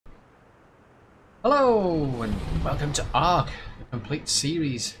Hello and welcome to ARK, the complete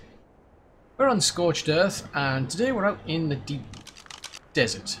series. We're on Scorched Earth and today we're out in the deep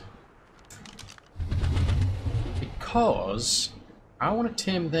desert. Because I want to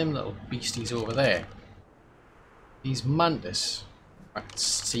tame them little beasties over there. These mantis. I can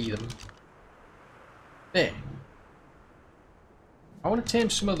see them. There. I want to tame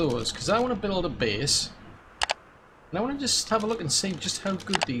some of those because I want to build a base. And I want to just have a look and see just how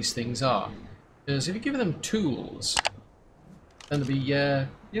good these things are. Because if you give them tools, then they'll be, they're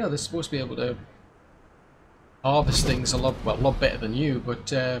supposed to be able to harvest things a lot better than you.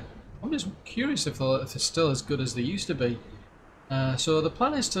 But I'm just curious if they're still as good as they used to be. So the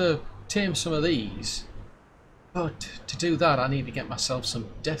plan is to tame some of these. But to do that, I need to get myself some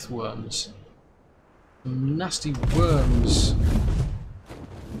DeathWorms. Some nasty worms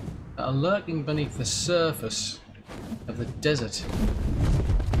that are lurking beneath the surface of the desert.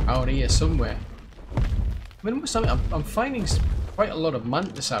 Out here somewhere. I mean, I'm finding quite a lot of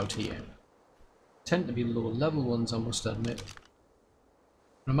mantis out here. Tend to be low level ones, I must admit.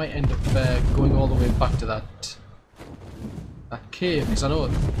 I might end up going all the way back to that cave, because I know,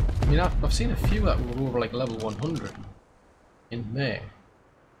 I mean, I've seen a few that were over like level 100 in there.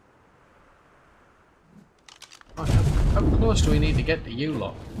 Right, how close do we need to get to you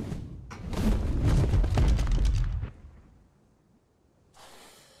lot?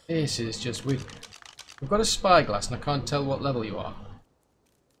 This is just weak. We've got a spyglass and I can't tell what level you are.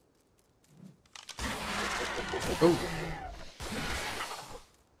 Oh.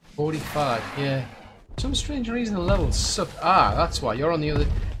 45, yeah. For some strange reason the levels suck. Ah, that's why. You're on the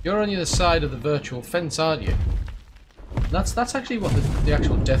other side of the virtual fence, aren't you? That's actually what the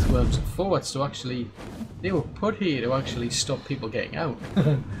actual DeathWorms are for. It's to actually, they were put here to actually stop people getting out.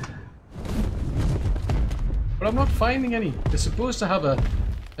 But I'm not finding any. They're supposed to have a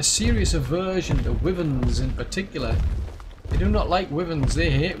serious aversion to wyverns in particular. They do not like wyverns,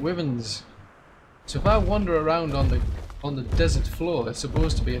 they hate wyverns. So if I wander around on the desert floor, they're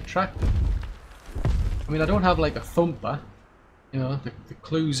supposed to be attracted. I mean, I don't have like a thumper, you know, the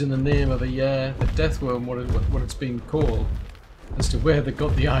clues in the name of the DeathWorm, what it's been called, as to where they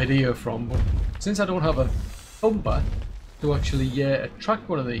got the idea from. But since I don't have a thumper to actually attract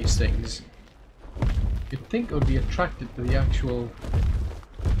one of these things, you'd think it would be attracted to the actual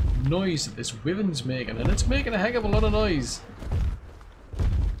noise that this wyvern's making, and it's making a heck of a lot of noise.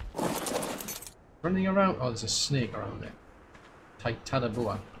 Running around. Oh, there's a snake around there.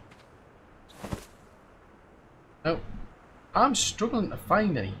 Titanoboa. Now, I'm struggling to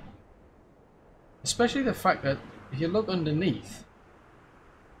find any. Especially the fact that if you look underneath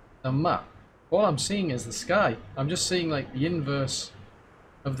the map, all I'm seeing is the sky. I'm just seeing like the inverse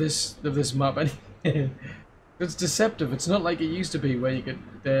of this map. It's deceptive. It's not like it used to be where you could.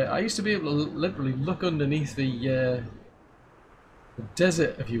 I used to be able to literally look underneath the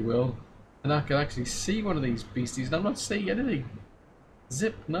desert, if you will, and I could actually see one of these beasties, and I'm not seeing anything.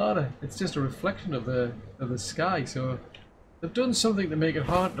 Zip, nada. It's just a reflection of the sky. So they've done something to make it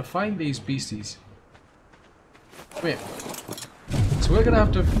hard to find these beasties. Wait. So we're gonna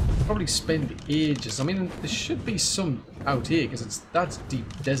have to probably spend ages. I mean, there should be some out here because that's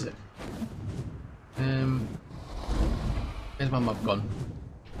deep desert. Where's my map gone?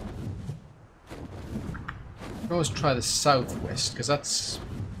 I'll always try the southwest, because that's...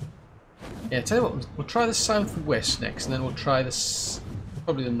 Yeah, tell you what, we'll try the southwest next, and then we'll try this,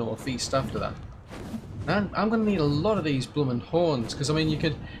 probably the northeast after that. And I'm going to need a lot of these blooming horns, because I mean you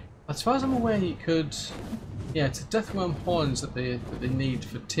could, as far as I'm aware you could... Yeah, it's the DeathWorm horns that they need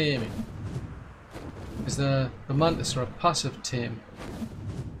for taming. Because the mantis are a passive tame.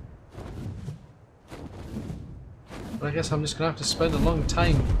 But I guess I'm just going to have to spend a long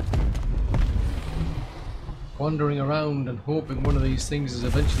time wandering around and hoping one of these things is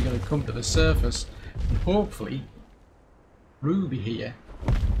eventually going to come to the surface. And hopefully, Ruby here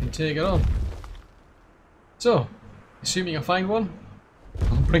can take it on. So, assuming I find one,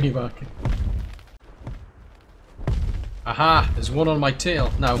 I'll bring you back. Aha! There's one on my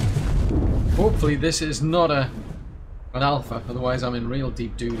tail. Now, hopefully this is not an alpha, otherwise I'm in real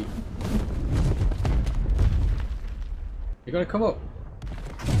deep duty. You're gonna come up.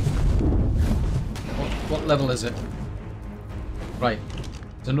 What level is it? Right.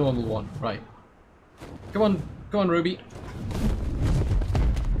 It's a normal one. Right. Come on, Ruby.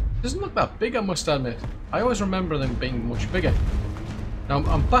 Doesn't look that big, I must admit. I always remember them being much bigger. Now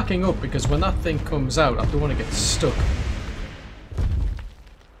I'm backing up because when that thing comes out, I don't want to get stuck.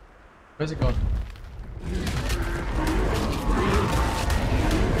 Where's it gone?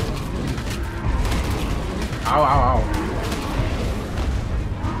 Ow, ow, ow.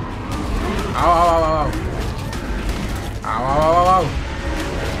 Ow, ow, ow, ow, ow. Ow, ow, ow, ow, ow.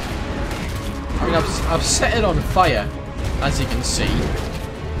 I mean, I've set it on fire, as you can see.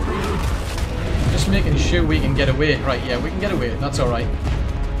 Just making sure we can get away. Right, yeah, we can get away. That's alright.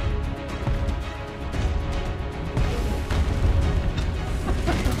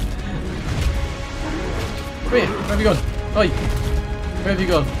 Wait, where have you gone? Oi! Where have you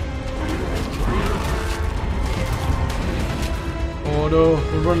gone? Oh no,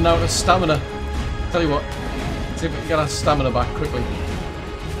 we're running out of stamina. Tell you what, see if we can get our stamina back quickly.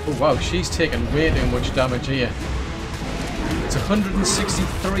 Oh wow, she's taking way too much damage here. It's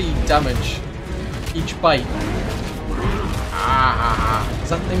 163 damage each bite. Ah, is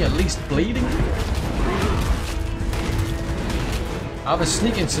that thing at least bleeding? I have a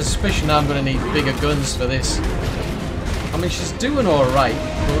sneaking suspicion I'm going to need bigger guns for this. I mean, she's doing alright,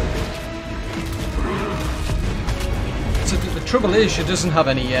 but so the trouble is she doesn't have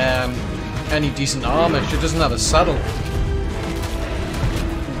any decent armour. She doesn't have a saddle.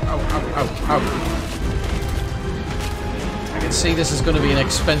 Ow, ow, ow, ow. I can see this is going to be an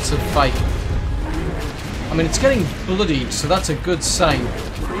expensive fight. I mean, it's getting bloodied, so that's a good sign.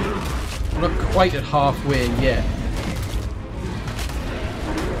 We're not quite at halfway yet.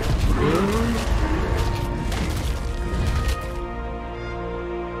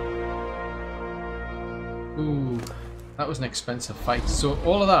 Ooh, that was an expensive fight. So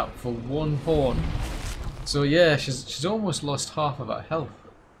all of that for one horn. So yeah, she's almost lost half of her health.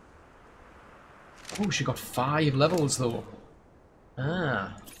 Oh, she got 5 levels though.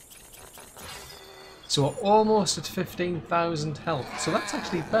 Ah. So we're almost at 15,000 health. So that's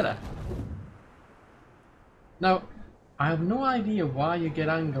actually better. Now, I have no idea why you get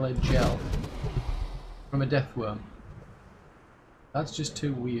angular gel from a deathworm. That's just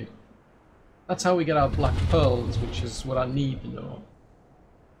too weird. That's how we get our black pearls, which is what I need though.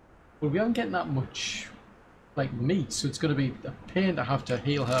 But we aren't getting that much like meat, so it's going to be a pain to have to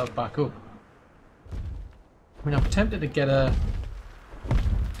heal her back up. I mean, I'm tempted to get her,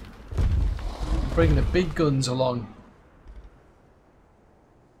 bring the big guns along,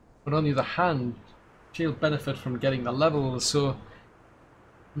 but on the other hand, she'll benefit from getting the levels. So,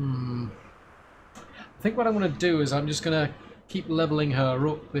 I think what I'm going to do is I'm just going to keep leveling her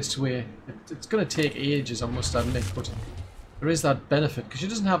up this way. It's going to take ages, I must admit, but there is that benefit because she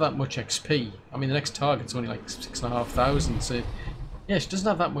doesn't have that much XP. I mean, the next target's only like 6,500, so yeah, she doesn't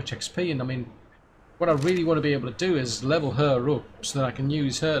have that much XP. And I mean, what I really want to be able to do is level her up so that I can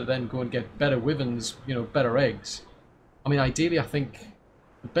use her to then go and get better wyverns, you know, better eggs. I mean, ideally, I think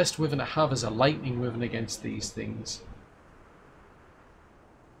the best wyvern to have is a lightning wyvern against these things.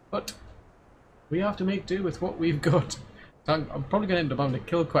 But we have to make do with what we've got. I'm probably going to end up having to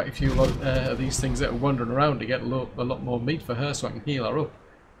kill quite a few of these things that are wandering around to get a lot more meat for her so I can heal her up.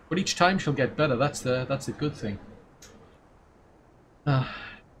 But each time she'll get better, that's the good thing.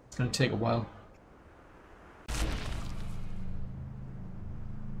 It's going to take a while.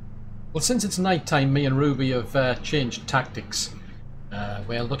 Well, since it's night time, me and Ruby have changed tactics.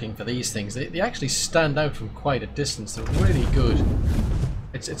 We're looking for these things. They actually stand out from quite a distance. They're really good.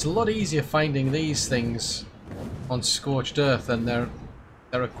 It's a lot easier finding these things on Scorched Earth than their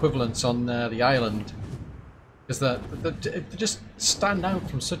equivalents on the island, because they just stand out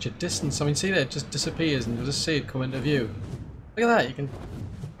from such a distance. I mean, see there, it just disappears and you just see it come into view. Look at that!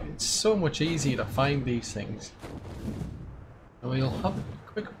 It's so much easier to find these things. And we'll have a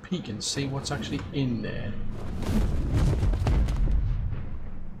quick peek and see what's actually in there.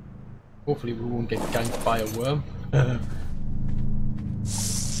 Hopefully we won't get ganked by a worm.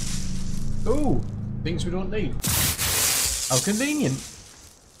 Ooh! Things we don't need. How convenient.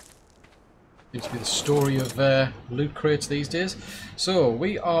 Seems to be the story of loot crates these days. So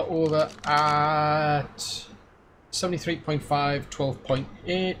we are over at 73.5,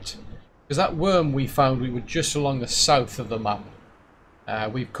 12.8. Because that worm we found, we were just along the south of the map.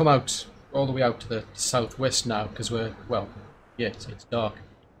 We've come out all the way out to the southwest now because we're, well, yeah, it's dark.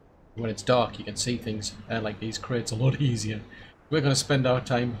 When it's dark you can see things like these crates a lot easier. We're going to spend our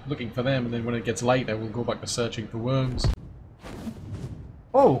time looking for them, and then when it gets lighter we'll go back to searching for worms.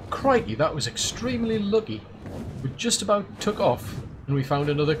 Oh crikey, that was extremely lucky. We just about took off and we found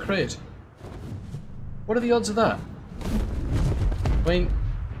another crate. What are the odds of that? I mean,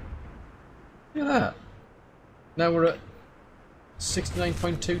 look at that. Now we're at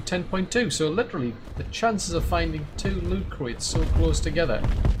 69.2, 10.2, so literally the chances of finding 2 loot crates so close together.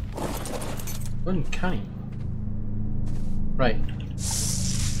 Uncanny. Right.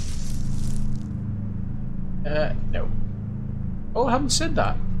 No. Oh, I haven't said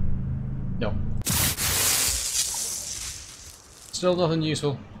that. No. Still nothing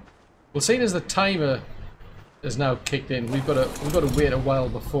useful. Well, seeing as the timer is now kicked in, we've got to wait a while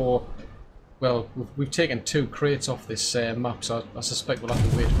before. Well, we've taken 2 crates off this map, so I suspect we'll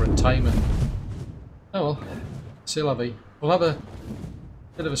have to wait for a timer. Oh well, c'est la vie. We'll have a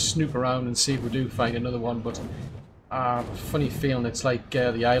bit of a snoop around and see if we do find another one, but funny feeling it's like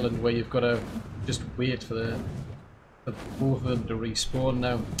the island where you've got to just wait for both of them to respawn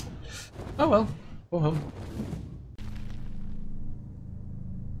now. Oh well, go home.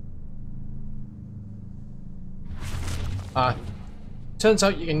 Turns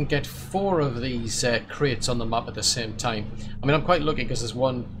out you can get 4 of these crates on the map at the same time. I mean, I'm quite lucky because there's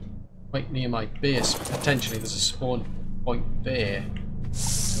one right near my base. Potentially there's a spawn point there.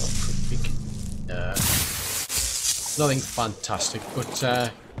 Nothing fantastic, but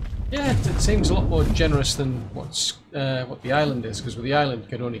yeah, it seems a lot more generous than what the island is, because with the island you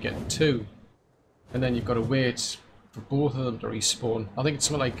can only get 2. And then you've got to wait for both of them to respawn. I think it's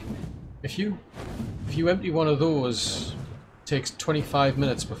something like, if you empty one of those, it takes 25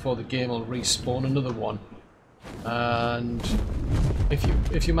 minutes before the game will respawn another one. And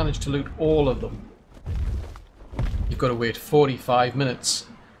if you manage to loot all of them, you've got to wait 45 minutes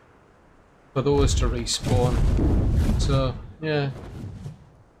for those to respawn. So yeah,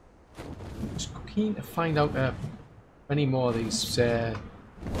 just keen to find out any more of these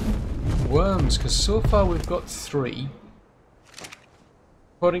worms, because so far we've got 3.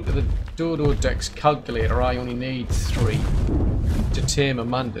 According to the Dodo Dex calculator, I only need 3 to tame a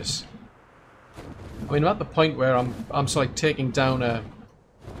mantis. I mean, I'm at the point where I'm sort of like taking down a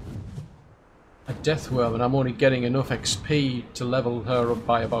DeathWorm, and I'm only getting enough XP to level her up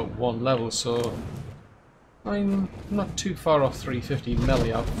by about 1 level, so I'm not too far off 350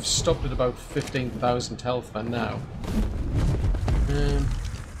 melee. I've stopped at about 15,000 health by now.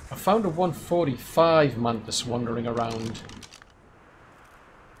 I found a 145 mantis wandering around.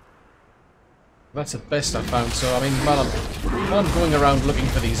 That's the best I found, so I mean, while I'm going around looking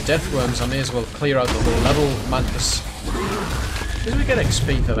for these DeathWorms, I may as well clear out the low level mantis. Because we get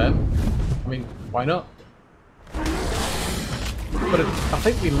XP for them. I mean, why not? But I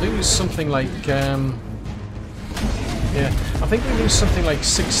think we lose something like, yeah, I think we lose something like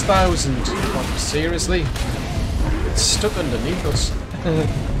 6,000. What, seriously? It's stuck underneath us.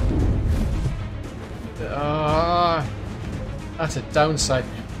 That's a downside.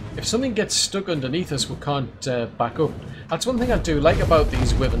 If something gets stuck underneath us, we can't back up. That's one thing I do like about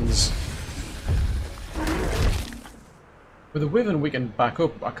these wyverns. With a wyvern we can back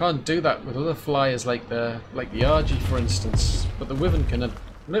up. I can't do that with other flyers like the RG, for instance. But the wyvern can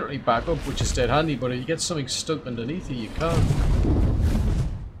literally back up, which is dead handy, but if you get something stuck underneath you, you can't.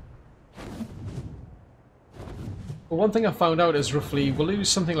 But one thing I found out is roughly we'll lose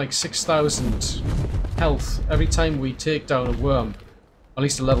something like 6,000 health every time we take down a worm. At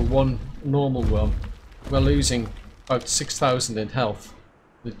least a level 1 normal worm. We're losing about 6,000 in health.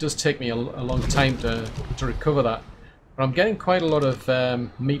 It does take me a long time to recover that. But I'm getting quite a lot of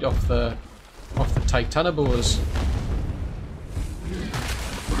meat off the Titanoboas.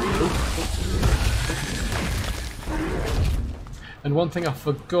 And one thing I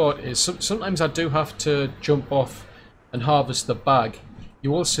forgot is sometimes I do have to jump off and harvest the bag.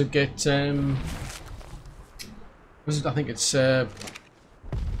 You also get I think it's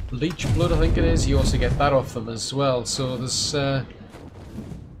Leech blood, I think it is. You also get that off them as well. So there's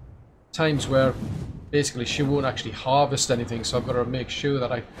times where basically she won't actually harvest anything, so I've got to make sure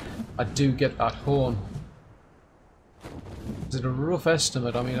that I do get that horn. Is it a rough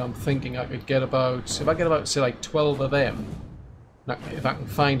estimate? I mean, I'm thinking I could get about, if I get about, say, like 12 of them, if I can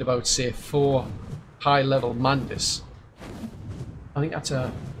find about, say, 4 high-level mantis, I think that's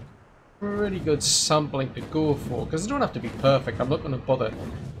a pretty good sampling to go for, because they don't have to be perfect. I'm not going to bother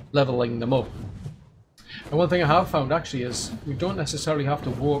leveling them up. And one thing I have found actually is we don't necessarily have to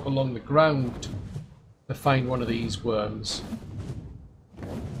walk along the ground to find one of these worms.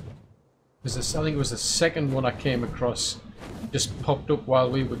 Because I think it was the second one I came across just popped up while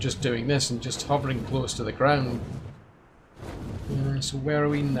we were just doing this and just hovering close to the ground. So where are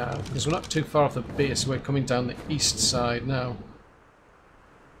we now? Because we're not too far off the base, we're coming down the east side now.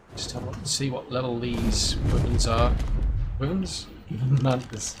 Just have a look and see what level these wyverns are. Wyverns?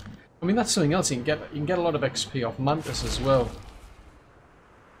 Mantis. I mean, that's something else. You can get a lot of XP off mantis as well.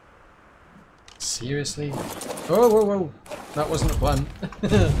 Seriously? Oh, whoa, whoa! That wasn't a plan.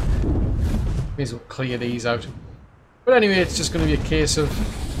 May as well clear these out. But anyway, it's just going to be a case of...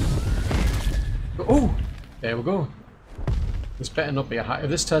 Oh! There we go. This better not be a high. If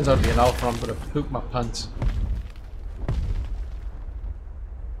this turns out to be an alpha, I'm going to poop my pants.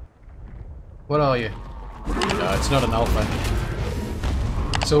 What are you? No, it's not an alpha.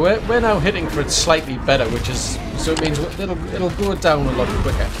 So we're now hitting for it slightly better, which is, so it means it'll go down a lot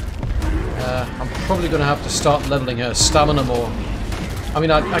quicker. I'm probably going to have to start leveling her stamina more. I mean,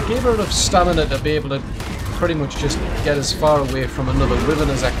 I gave her enough stamina to be able to pretty much just get as far away from another wyvern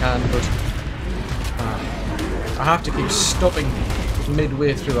as I can, but I have to keep stopping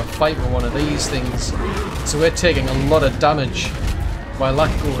midway through a fight with one of these things. So we're taking a lot of damage while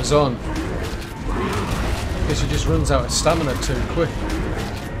that goes on, because she just runs out of stamina too quick.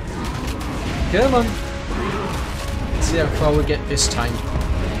 Come on. Let's see how far we get this time.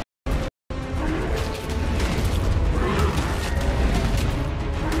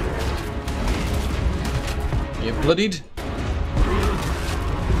 You bloodied?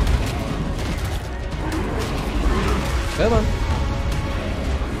 Come on.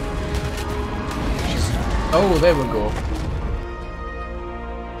 Oh, there we go.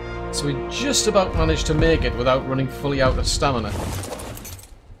 So we just about managed to make it without running fully out of stamina.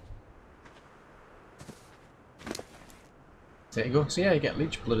 There you go. So yeah, you get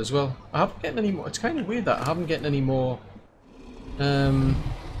leech blood as well. I haven't getting any more. It's kind of weird that I haven't getting any more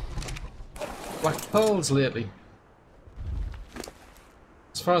black pearls lately.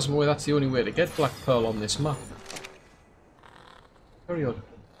 As far as I'm aware, that's the only way to get black pearl on this map. Very odd.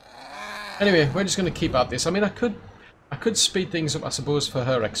 Anyway, we're just going to keep at this. I mean, I could speed things up, I suppose, for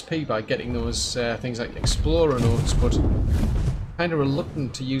her XP by getting those things like explorer notes, but I'm kind of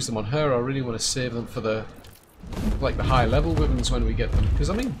reluctant to use them on her. I really want to save them for the high level weapons when we get them,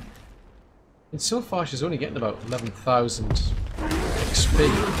 because I mean, so far she's only getting about 11,000 XP.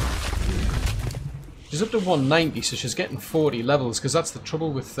 She's up to 190, so she's getting 40 levels. Because that's the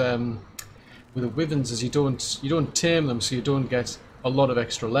trouble with the wyverns, is you don't tame them, so you don't get a lot of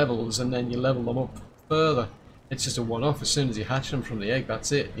extra levels, and then you level them up further. It's just a one-off. As soon as you hatch them from the egg,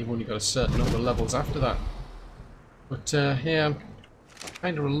 that's it. You've only got a certain number of levels after that. But yeah, I'm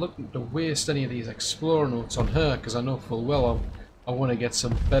kind of reluctant to waste any of these explorer notes on her, because I know full well I want to get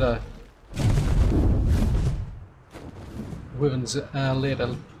some better wyverns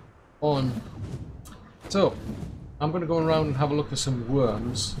later on. So I'm going to go around and have a look for some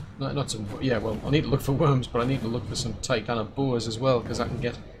worms. No, not some. Yeah, well, I need to look for worms, but I need to look for some Titana boars as well, because I can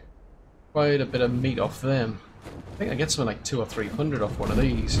get quite a bit of meat off them. I think I get something like 200 or 300 off one of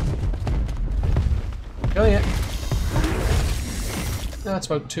these. Oh yeah. That's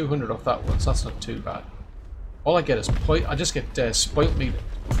about 200 off that one, so that's not too bad. All I get is I just get spoilt meat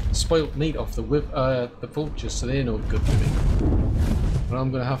off the vultures, so they're no good to me. But I'm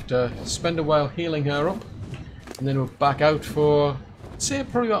going to have to spend a while healing her up, and then we're back out for, I'd say,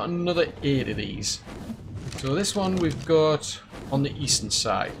 probably about another 8 of these. So this one we've got on the eastern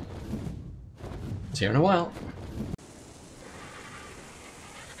side. See you in a while.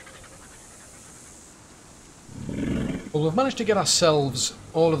 Well, we've managed to get ourselves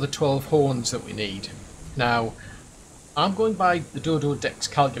all of the 12 horns that we need. Now, I'm going by the Dodo Dex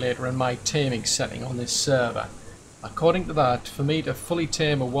calculator and my taming setting on this server. According to that, for me to fully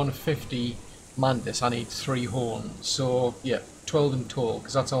tame a 150 mantis, I need 3 horns. So, yeah, 12 in total,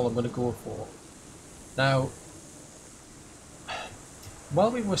 because that's all I'm going to go for. Now,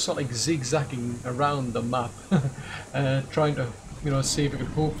 while we were sort of like zigzagging around the map, trying to, see if we could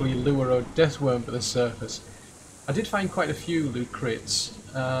hopefully lure a deathworm to the surface, I did find quite a few loot crates.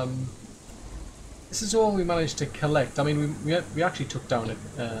 This is all we managed to collect. I mean, we actually took down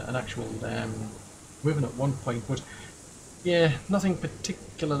an actual wyvern at one point, but yeah, nothing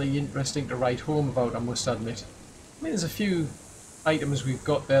particularly interesting to write home about, I must admit. I mean, there's a few items we've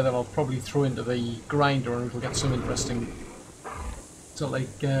got there that I'll probably throw into the grinder, and we'll get some interesting sort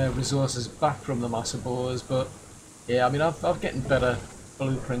of like resources back from them, I suppose. But yeah, I mean, I've getting better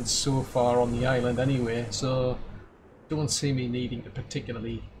blueprints so far on the island anyway, so don't see me needing to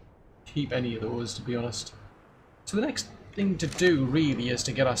particularly keep any of those, to be honest. So the next thing to do really is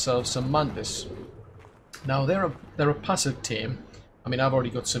to get ourselves some mantis. Now they're a passive tame. I mean, I've already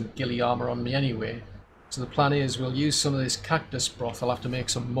got some Ghillie Armor on me anyway, so the plan is we'll use some of this cactus broth. I'll have to make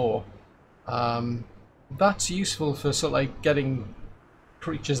some more. That's useful for sort of like getting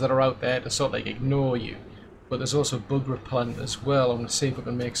creatures that are out there to sort of like ignore you. But there's also Bug Repellant as well. I'm going to see if we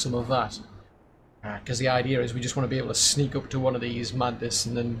can make some of that. Because the idea is we just want to be able to sneak up to one of these mantis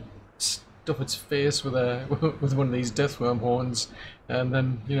and then stuff its face with with one of these deathworm horns, and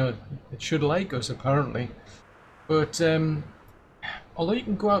then it should like us apparently. But although you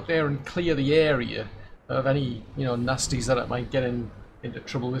can go out there and clear the area of any nasties that it might get into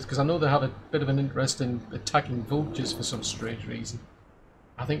trouble with, because I know they have a bit of an interest in attacking vultures for some strange reason.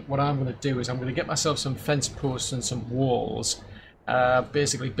 I think what I'm going to do is I'm going to get myself some fence posts and some walls,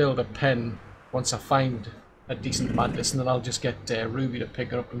 basically build a pen once I find a decent mantis, and then I'll just get Ruby to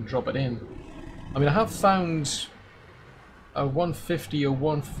pick it up and drop it in. I mean, I have found a 150, a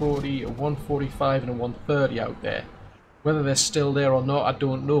 140, a 145 and a 130 out there. Whether they're still there or not, I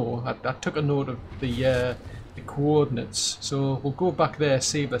don't know. I took a note of the coordinates, so we'll go back there,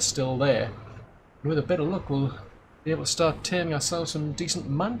 see if they're still there. And with a bit of luck, we'll be able to start taming ourselves some decent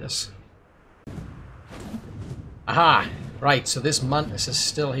mantis. Aha! Right, so this mantis is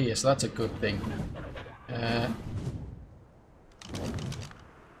still here, so that's a good thing.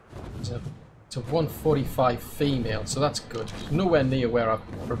 It's a 145 female, so that's good. Nowhere near where I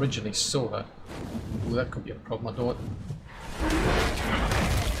originally saw her. Ooh, that could be a problem, I don't...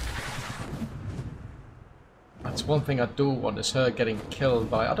 That's one thing I don't want, is her getting killed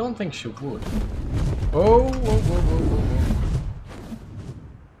by... I don't think she would. Oh, whoa, whoa, whoa, whoa, whoa.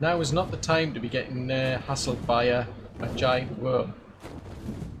 Now is not the time to be getting hassled by a giant worm.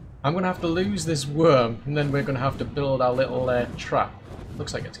 I'm going to have to lose this worm, and then we're going to have to build our little trap.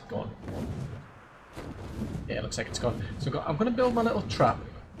 Looks like it's gone. Yeah, it looks like it's gone. So I'm going to build my little trap,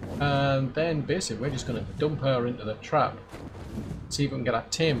 and then basically we're just going to dump her into the trap. See if we can get her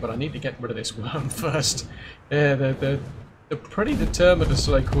tamed, but I need to get rid of this worm first. Yeah, they're pretty determined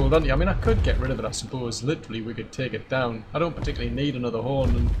to like hold on to you. I mean, I could get rid of it, I suppose. Literally, we could take it down. I don't particularly need another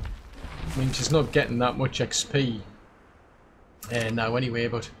horn, and I mean, she's not getting that much XP now anyway,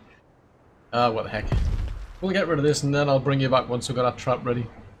 but what the heck. We'll get rid of this, and then I'll bring you back once we've got our trap ready.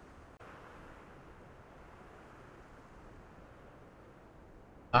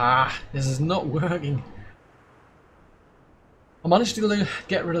 Ah, this is not working. I managed to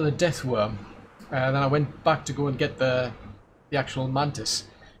get rid of the DeathWorm, then I went back to go and get the actual mantis,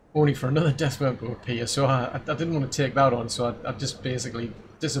 only for another DeathWorm to appear, so I didn't want to take that on, so I just basically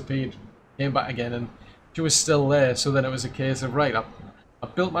disappeared, came back again, and she was still there. So then it was a case of, right, I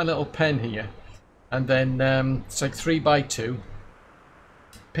built my little pen here, and then it's like 3x2,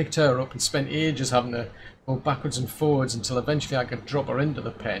 picked her up and spent ages having to go backwards and forwards until eventually I could drop her into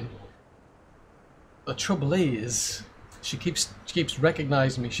the pen. The trouble is, she keeps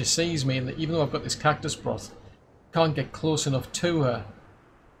recognizing me. She sees me, and even though I've got this cactus broth, can't get close enough to her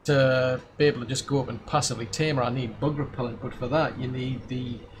to be able to just go up and passively tame her. I need bug repellent, but for that you need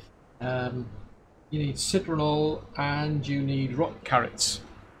the you need citronal and you need rock carrots,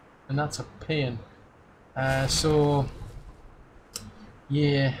 and that's a pain. So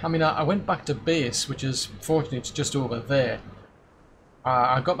yeah, I mean, I went back to base, which is fortunately it's just over there.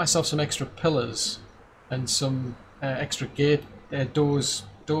 I got myself some extra pillars and some extra gate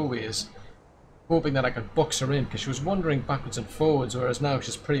doorways, hoping that I could box her in, because she was wandering backwards and forwards, whereas now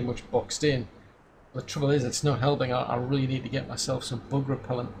she's pretty much boxed in. The trouble is, it's not helping. I really need to get myself some bug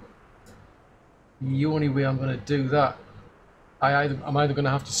repellent. The only way I'm going to do that, I'm either going to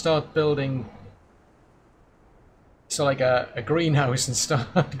have to start building so like a greenhouse and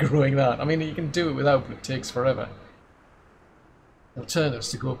start growing that. I mean, you can do it without, but it takes forever. The alternative is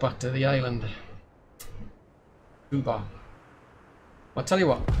to go back to the island. Uber. I'll tell you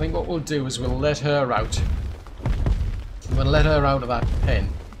what, I think what we'll do is we'll let her out. We'll let her out of that pen,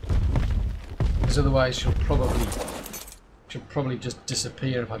 because otherwise she'll probably just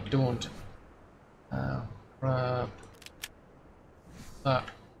disappear if I don't.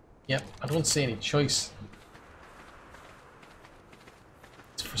 Yep, I don't see any choice.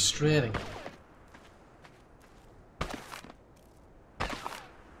 It's frustrating.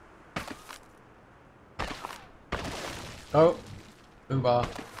 Oh, Uber.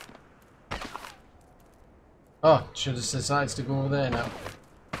 Oh, she just decides to go over there now.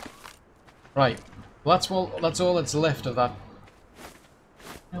 Right, well, that's all that's left of that.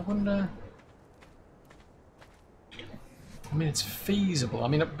 I wonder. I mean, it's feasible. I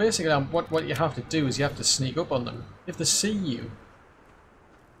mean, basically, what you have to do is you have to sneak up on them. If they see you,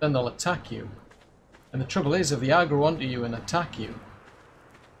 then they'll attack you. And the trouble is, if they aggro onto you and attack you,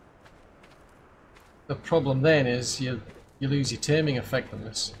 the problem then is you lose your taming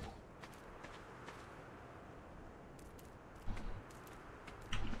effectiveness.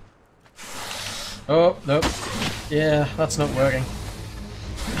 Oh, nope. Yeah, that's not working.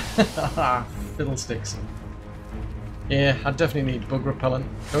 Fiddlesticks. Yeah, I definitely need bug repellent.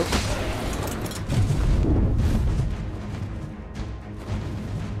 Oh.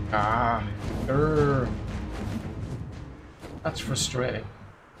 Ah. Grr. That's frustrating.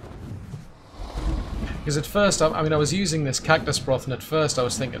 Because at first, I mean, I was using this cactus broth, and at first I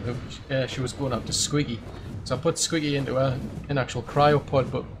was thinking she was going after Squiggy. So I put Squiggy into an actual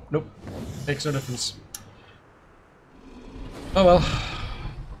cryopod, but nope, makes no difference. Oh well,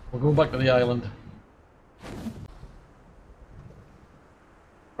 we'll go back to the island.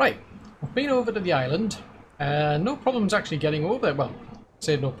 Right, we've been over to the island. No problems actually getting over there. Well,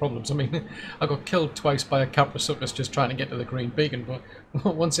 say no problems. I mean, I got killed twice by a Caprasuchus just trying to get to the Green Beacon, but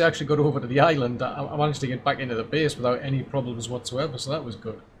once I actually got over to the island, I managed to get back into the base without any problems whatsoever, so that was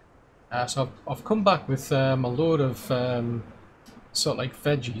good. So I've come back with a load of sort of like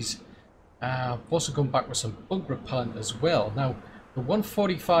veggies. I've also come back with some Bug Repellant as well. Now, the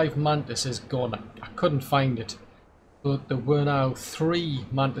 145 Mantis is gone. I couldn't find it. But there were now 3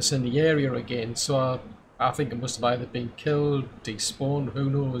 Mantis in the area again, so I think it must have either been killed, despawned,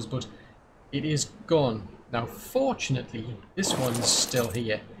 who knows, but it is gone. Now, fortunately, this one's still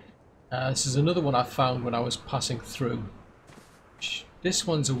here. This is another one I found when I was passing through. This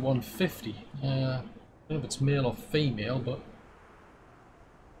one's a 150. I don't know if it's male or female, but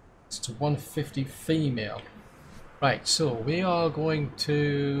it's a 150 female. Right, so we are going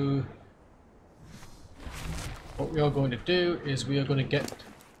to... What we are going to do is we are going to get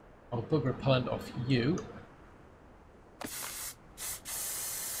our Bug Repellant off you. Put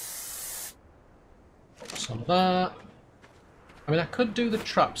some of that. I mean, I could do the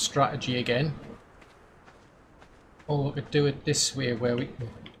trap strategy again. Or we could do it this way where we...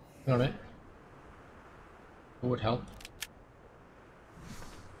 Alright. It would help.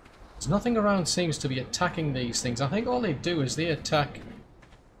 There's nothing around seems to be attacking these things. I think all they do is they attack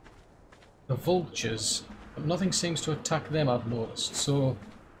the vultures. But nothing seems to attack them, I've noticed. So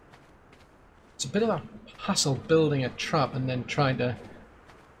it's a bit of a hassle building a trap and then trying to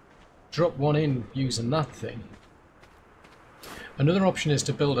drop one in using that thing. Another option is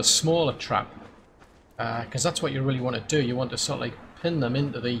to build a smaller trap, because that's what you really want to do. You want to sort of like pin them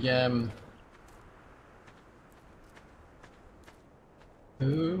into the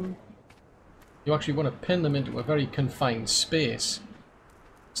you actually want to pin them into a very confined space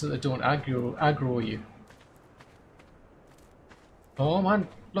so that they don't aggro you. Oh man,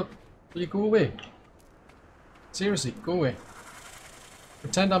 look, will you go away? Seriously, go away.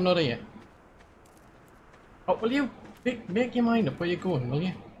 Pretend I'm not here. Oh, will you make your mind up where you're going, will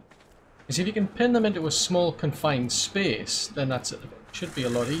you? Because if you can pin them into a small confined space, then that's it. Should be a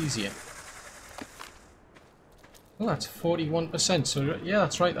lot easier. Well, that's 41%, so yeah,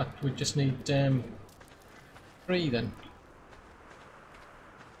 that's right, that we just need 3 then.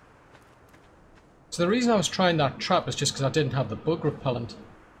 So the reason I was trying that trap is just because I didn't have the Bug Repellant.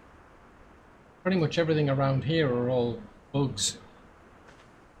 Pretty much everything around here are all bugs.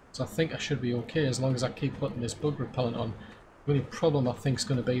 So I think I should be okay as long as I keep putting this Bug Repellant on. The only problem I think is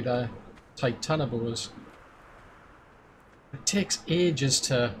going to be the Titanoboas. It takes ages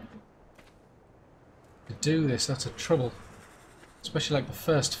to do this, that's a trouble. Especially like the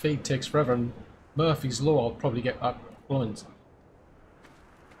first feed takes forever, and Murphy's Law I'll probably get that blunt.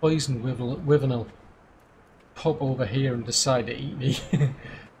 Poison Wyvernal pop over here and decide to eat me.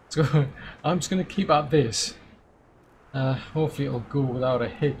 So I'm just going to keep at this. Hopefully it'll go without a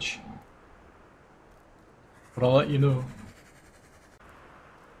hitch. But I'll let you know.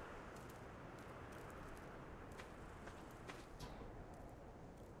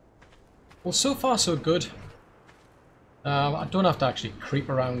 Well, so far so good. I don't have to actually creep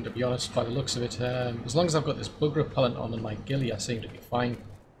around, to be honest, by the looks of it. As long as I've got this Bug Repellant on and my ghillie, I seem to be fine.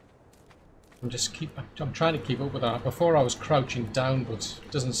 I'm trying to keep up with that. Before I was crouching down, but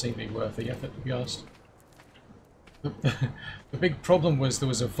it doesn't seem to be worth the effort, to be honest. The big problem was there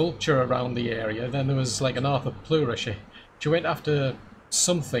was a vulture around the area, then there was like an Arthropleura. She went after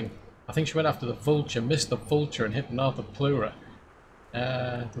something. I think she went after the vulture, missed the vulture and hit an Arthropleura.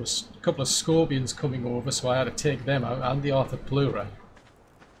 There was a couple of scorpions coming over, so I had to take them out, and the Arthropleura.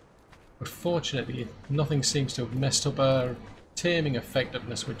 But fortunately, nothing seems to have messed up our taming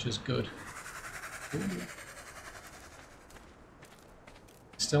effectiveness, which is good. Ooh.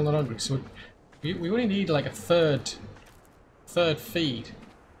 Still not hungry, so we only need like a third feed.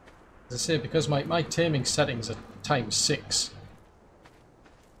 As I say, because my taming settings are ×6.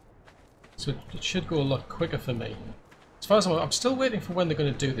 So it should go a lot quicker for me. As far as I'm still waiting for when they're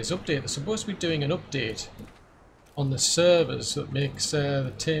going to do this update. They're supposed to be doing an update on the servers that makes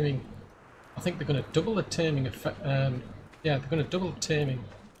the taming... I think they're going to double the taming effect. Yeah, they're going to double the taming.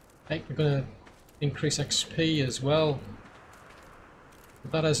 I think they're going to increase XP as well.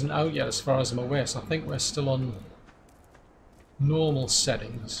 But that isn't out yet as far as I'm aware, so I think we're still on normal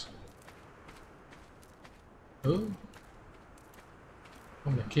settings. Oh.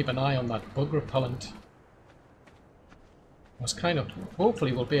 I'm going to keep an eye on that Bug Repellant. I was kind of...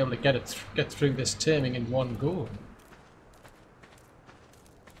 Hopefully we'll be able to get through this taming in one go.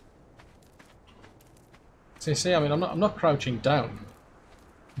 So you see, I mean, I'm not crouching down.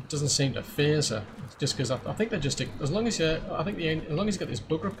 It doesn't seem to phase her. It's just because I think they're just... As long as you... I think as long as you get this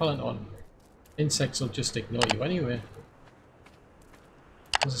Bug Repellant on, insects will just ignore you anyway.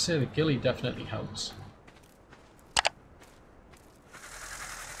 As I say, the ghillie definitely helps.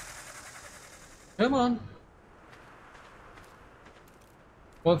 Come on!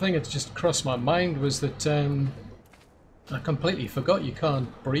 One thing that just crossed my mind was that I completely forgot you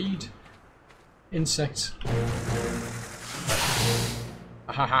can't breed insects.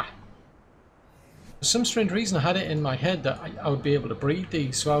 Ahaha. For some strange reason I had it in my head that I would be able to breed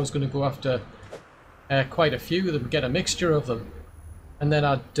these, so I was going to go after quite a few of them, get a mixture of them, and then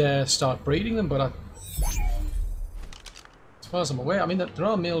I'd start breeding them, but as far as I'm aware, I mean, there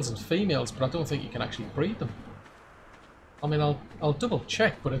are males and females, but I don't think you can actually breed them. I mean, I'll double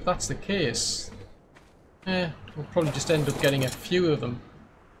check, but if that's the case, we'll probably just end up getting a few of them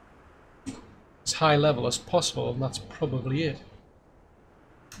as high level as possible, and that's probably it.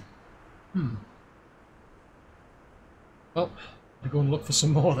 Well, I'll go and look for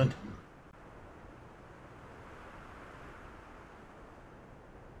some more then.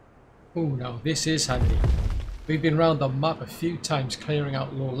 Oh, now this is handy. We've been around the map a few times clearing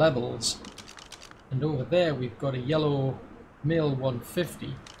out low levels, and over there we've got a yellow male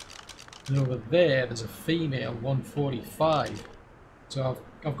 150, and over there there's a female 145. So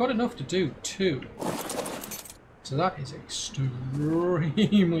I've got enough to do two. So that is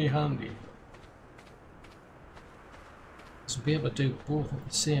extremely handy. To be able to do both at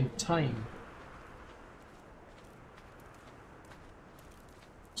the same time.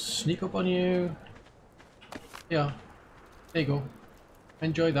 Sneak up on you. Yeah, there you go.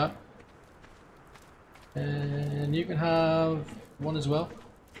 Enjoy that. And you can have one as well.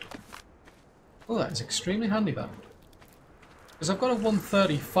 Oh, that is extremely handy, that. Because I've got a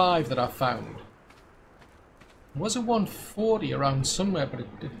 135 that I found. There was a 140 around somewhere, but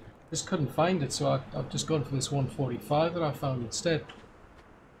it just couldn't find it, so I've just gone for this 145 that I found instead.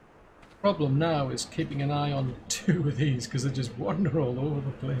 Problem now is keeping an eye on two of these, because they just wander all over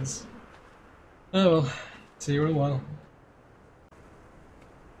the place. Oh well, see you in a while.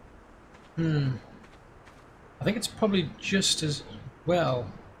 I think it's probably just as well.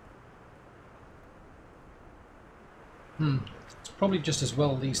 It's probably just as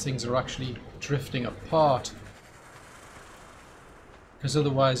well these things are actually drifting apart. Because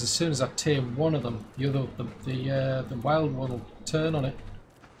otherwise, as soon as I tame one of them, the wild one will turn on it.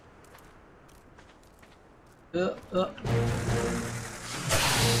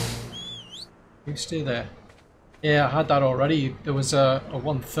 You stay there. Yeah, I had that already. There was a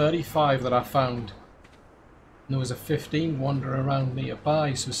 135 that I found. And there was a 15 wandering around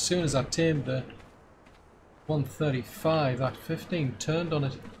nearby. So as soon as I tamed the 135, that 15 turned on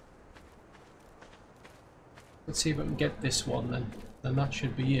it. Let's see if I can get this one then. Then that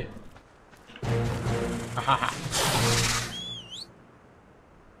should be it.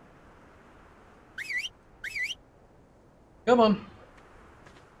 Come on.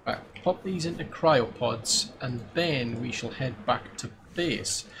 Right, pop these into cryopods and then we shall head back to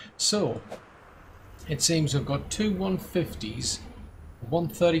base. So, it seems we've got two 150s, a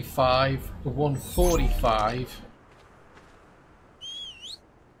 135, a 145.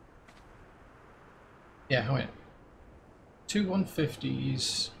 Yeah, wait. Two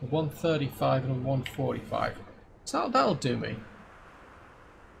 150s, a 135 and a 145. So that'll do me.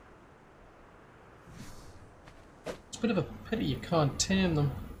 It's a bit of a pity you can't tame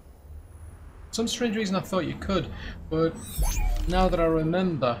them. For some strange reason I thought you could, but now that I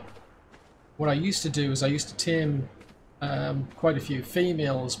remember, what I used to do is I used to tame quite a few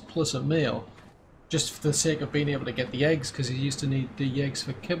females plus a male, just for the sake of being able to get the eggs, because you used to need the eggs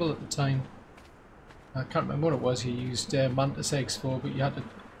for kibble at the time. I can't remember what it was you used mantis eggs for, but you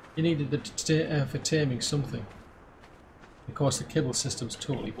needed it for taming something. Of course, the kibble system's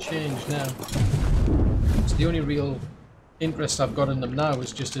totally changed now. So the only real interest I've got in them now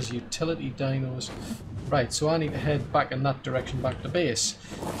is just as utility dinos. Right, so I need to head back in that direction, back to base.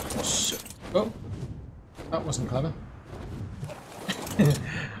 So, oh, that wasn't clever.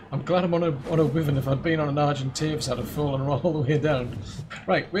 I'm glad I'm on a Wyvern. If I'd been on an Argentavis, I'd have fallen all the way down.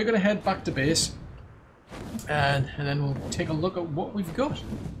 Right, we're going to head back to base. And then we'll take a look at what we've got.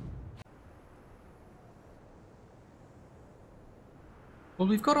 Well,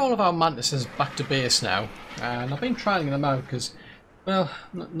 we've got all of our mantises back to base now, and I've been trying them out because, well,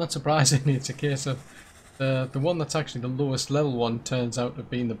 not surprisingly, it's a case of the one that's actually the lowest level one turns out to have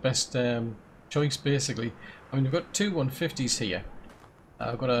been the best choice, basically. I mean, we've got two 150s here.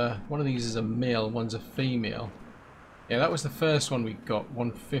 I've got one of these is a male, one's a female. Yeah, that was the first one we got,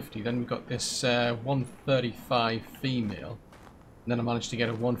 150. Then we got this 135 female. And then I managed to get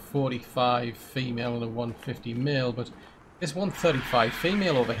a 145 female and a 150 male, but This 135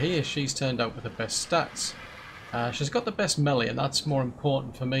 female over here, she's turned out with the best stats. She's got the best melee, and that's more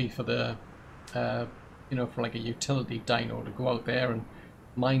important for me for the, you know, for like a utility dino to go out there and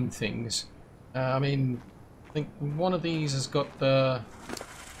mine things. I mean, I think one of these has got the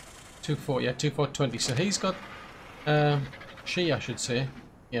 240, yeah, 2420. So he's got, I should say,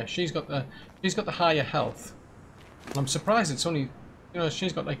 yeah, she's got the higher health. And I'm surprised it's only, you know,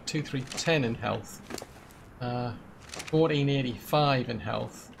 she's got like 2310 in health, 1485 in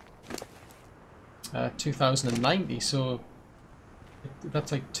health, 2090. So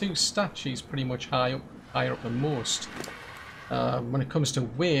that's like 2 stats. She's pretty much higher up than most. When it comes to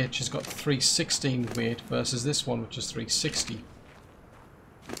weight, she's got 316 weight versus this one, which is 360.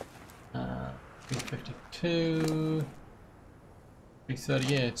 352,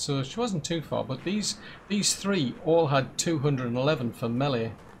 338. So she wasn't too far, but these 3 all had 211 for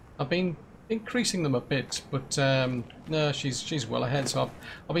melee. I've been increasing them a bit, but no, she's well ahead. So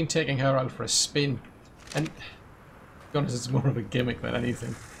I've been taking her out for a spin, and to be honest, it's more of a gimmick than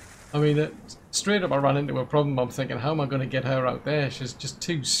anything. I mean, straight up I ran into a problem. I'm thinking, how am I going to get her out there? She's just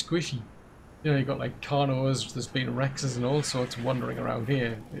too squishy. You know, you've got like Carnos, there's been Rexes and all sorts wandering around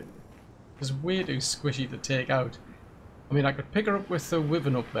here. It's way too squishy to take out. I mean, I could pick her up with the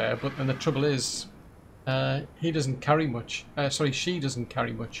Wyvern up there, but then the trouble is, he doesn't carry much. Sorry, she doesn't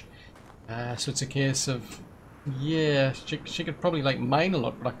carry much. So it's a case of, yeah, she could probably like mine a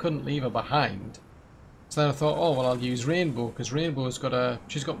lot, but I couldn't leave her behind. So then I thought, oh well, I'll use Rainbow, because Rainbow's got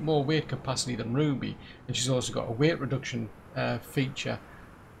she's got more weight capacity than Ruby, and she's also got a weight reduction feature.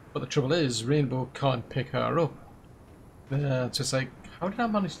 But the trouble is, Rainbow can't pick her up. It's just like, how did I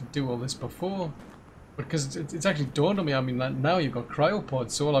manage to do all this before? Because it's actually dawned on me. I mean, now you've got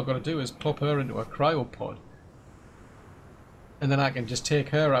cryopods, so all I've got to do is plop her into a cryopod, and then I can just take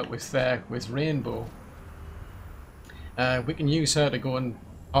her out with Rainbow. We can use her to go and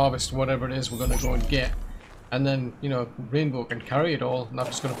harvest whatever it is we're going to go and get, and then, you know, Rainbow can carry it all, and I'm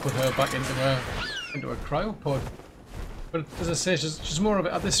just going to put her back into a cryopod. But as I say, she's more of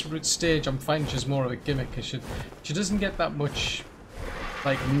a, at this stage I'm finding she's more of a gimmick, because she doesn't get that much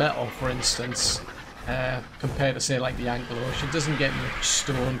like metal, for instance, compared to say like the Anglo. She doesn't get much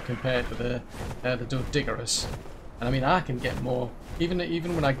stone compared to the Dodigerous. And I mean, I can get more, even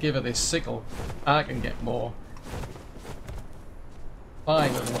when I give her this sickle, I can get more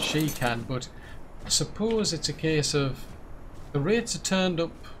finer than she can. But I suppose it's a case of the rates are turned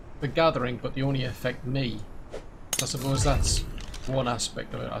up for gathering, but they only affect me. I suppose that's one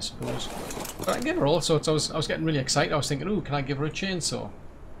aspect of it, I suppose. But I can give her all sorts. I was getting really excited. I was thinking, ooh, can I give her a chainsaw?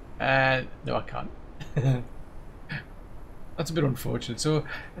 No, I can't. That's a bit unfortunate. So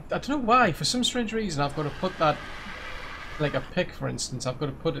I don't know why. For some strange reason, I've got to put that, like a pick, for instance, I've got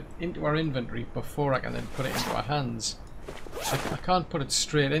to put it into our inventory before I can then put it into our hands. I can't put it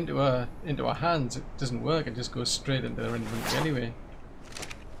straight into our hands. It doesn't work. It just goes straight into their inventory anyway.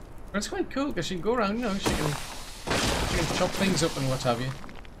 But it's quite cool because she can go around. You know, she can chop things up and what have you.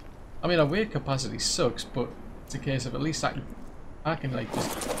 I mean, our weight capacity sucks, but it's a case of at least I can like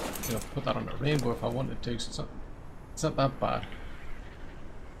just, you know, put that on a Rainbow if I wanted to. So it's not that bad.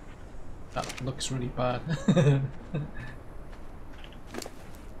 That looks really bad.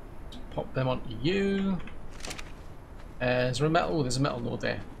 Pop them onto you. Is there a metal? Oh, there's a metal node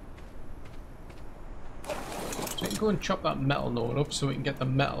there. So we can go and chop that metal node up so we can get the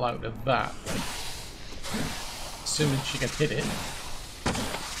metal out of that. Assuming she can hit it.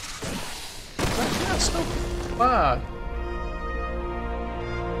 Actually, that's not bad.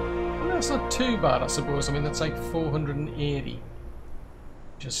 I mean, that's not too bad, I suppose. I mean, that's like 480.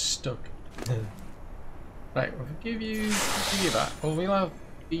 Just stuck. Right, we'll give you that. Well, we'll have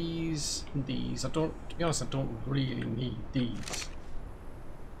these and these. To be honest, I don't really need these.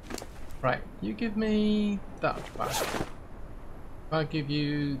 Right, you give me that back. I'll give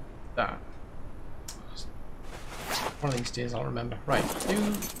you that. One of these days I'll remember. Right,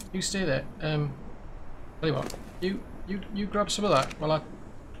 you stay there. Tell you what, you grab some of that. Well,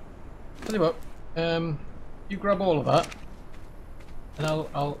 tell you what, you grab all of that, and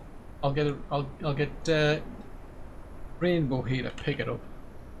I'll get Rainbow here to pick it up.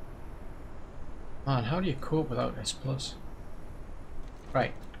 Man, how do you cope without S plus?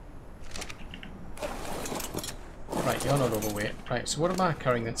 Right. Right, you're not overweight. Right, so what am I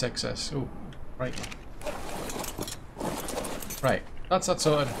carrying that's excess? Oh, right. Right, that's that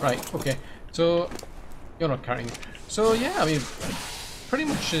sorted. Right, okay. So you're not carrying. So yeah, I mean, pretty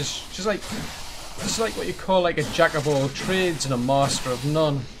much she's like what you call like a jack of all trades and a master of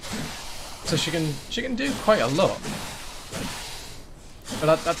none. So she can do quite a lot.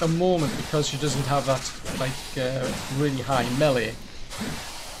 But at the moment, because she doesn't have that like really high melee.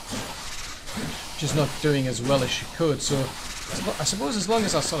 She's not doing as well as she could, so I suppose as long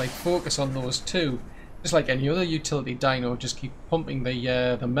as I sort of like focus on those two, just like any other utility dino, just keep pumping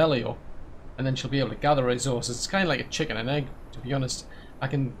the melee up, and then she'll be able to gather resources. It's kind of like a chicken and egg, to be honest. I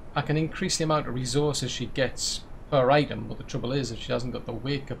can increase the amount of resources she gets per item, but the trouble is, if she hasn't got the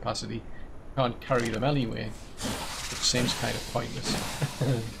weight capacity, you can't carry them anyway, which seems kind of pointless.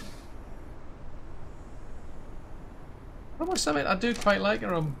 I must admit, I do quite like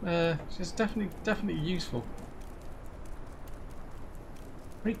her. She's definitely useful.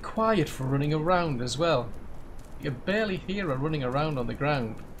 Very quiet for running around as well. You can barely hear her running around on the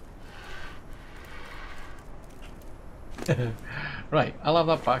ground. Right, I'll have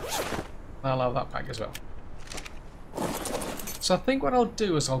that back. I'll have that back as well. So I think what I'll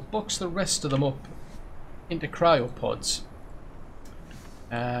do is I'll box the rest of them up into cryopods.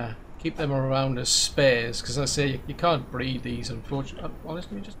 Keep them around as spares, because as I say, you can't breed these, unfortunately.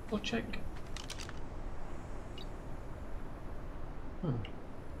 Honestly, let me just go check.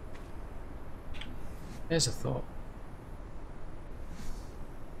 There's a thought.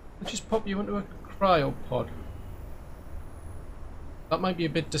 Let's just pop you into a cryopod. That might be a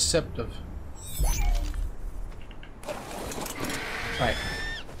bit deceptive. Right.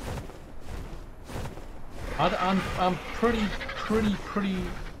 I'm pretty.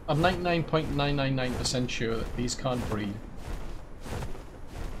 I'm 99.999% sure that these can't breed.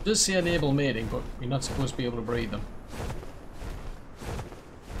 It does say enable mating, but you're not supposed to be able to breed them.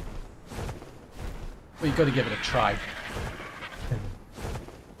 But you've got to give it a try.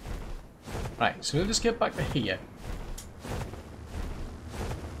 Right, so we'll just get back to here.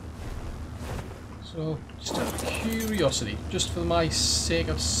 So, just out of curiosity, just for my sake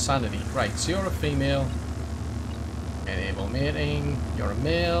of sanity. Right, so you're a female. Enable mating. You're a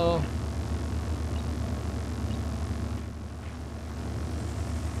male.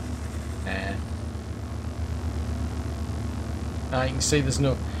 Now you can see there's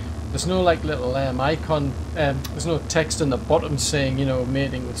no like little icon. There's no text on the bottom saying, you know,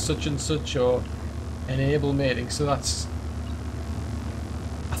 mating with such and such or enable mating. So that's.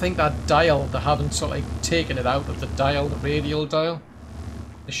 I think that dial, they haven't sort of like taken it out of the dial, the radial dial.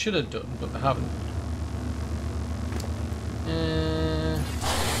 They should have done, but they haven't.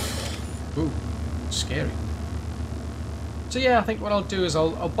 Ooh, scary. So yeah, I think what I'll do is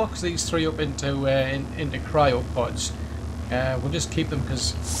I'll box these three up into cryopods. We'll just keep them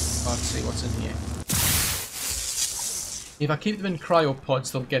because let's see what's in here. If I keep them in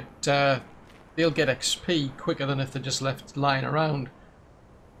cryopods, they'll get XP quicker than if they're just left lying around.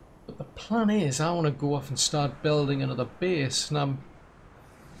 But the plan is, I want to go off and start building another base, and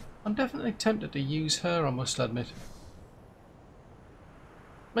I'm definitely tempted to use her, I must admit.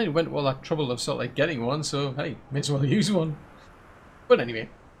 I went to all that trouble of sort of like getting one, so hey, may as well use one. But anyway,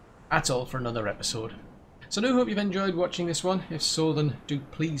 that's all for another episode. So I do hope you've enjoyed watching this one. If so, then do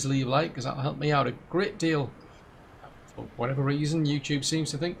please leave a like, because that'll help me out a great deal. For whatever reason, YouTube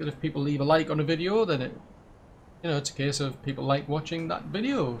seems to think that if people leave a like on a video, then it's a case of people like watching that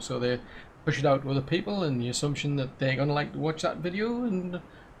video, so they push it out to other people, and the assumption that they're gonna like to watch that video, and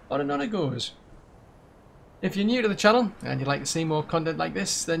on it goes. If you're new to the channel and you'd like to see more content like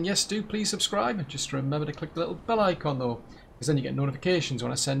this, then yes, do please subscribe. Just remember to click the little bell icon though, because then you get notifications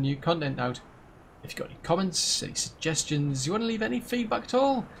when I send new content out. If you've got any comments, any suggestions, you want to leave any feedback at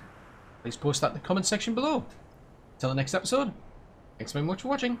all, please post that in the comment section below. Until the next episode, thanks very much for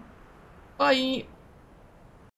watching. Bye!